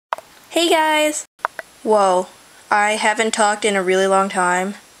Hey guys! Whoa, I haven't talked in a really long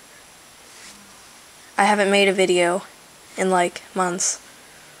time. I haven't made a video in like months.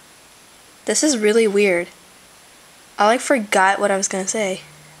 This is really weird. I forgot what I was gonna say.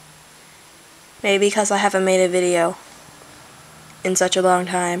 Maybe because I haven't made a video in such a long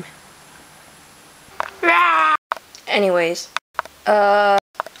time. Anyways, oh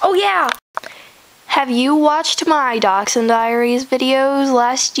yeah! Have you watched my Dachshund Diaries videos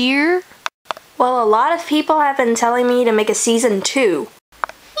last year? Well, a lot of people have been telling me to make a season 2.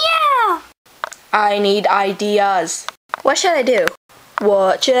 Yeah! I need ideas. What should I do?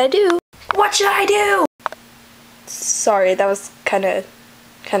 What should I do? What should I do? Sorry, that was kinda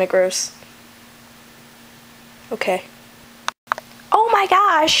gross. Okay. Oh my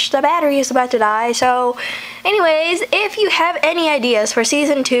gosh, the battery is about to die, so anyways, if you have any ideas for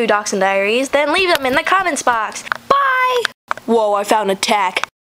season 2 Dachshund Diaries, then leave them in the comments box. Bye! Whoa, I found a tack.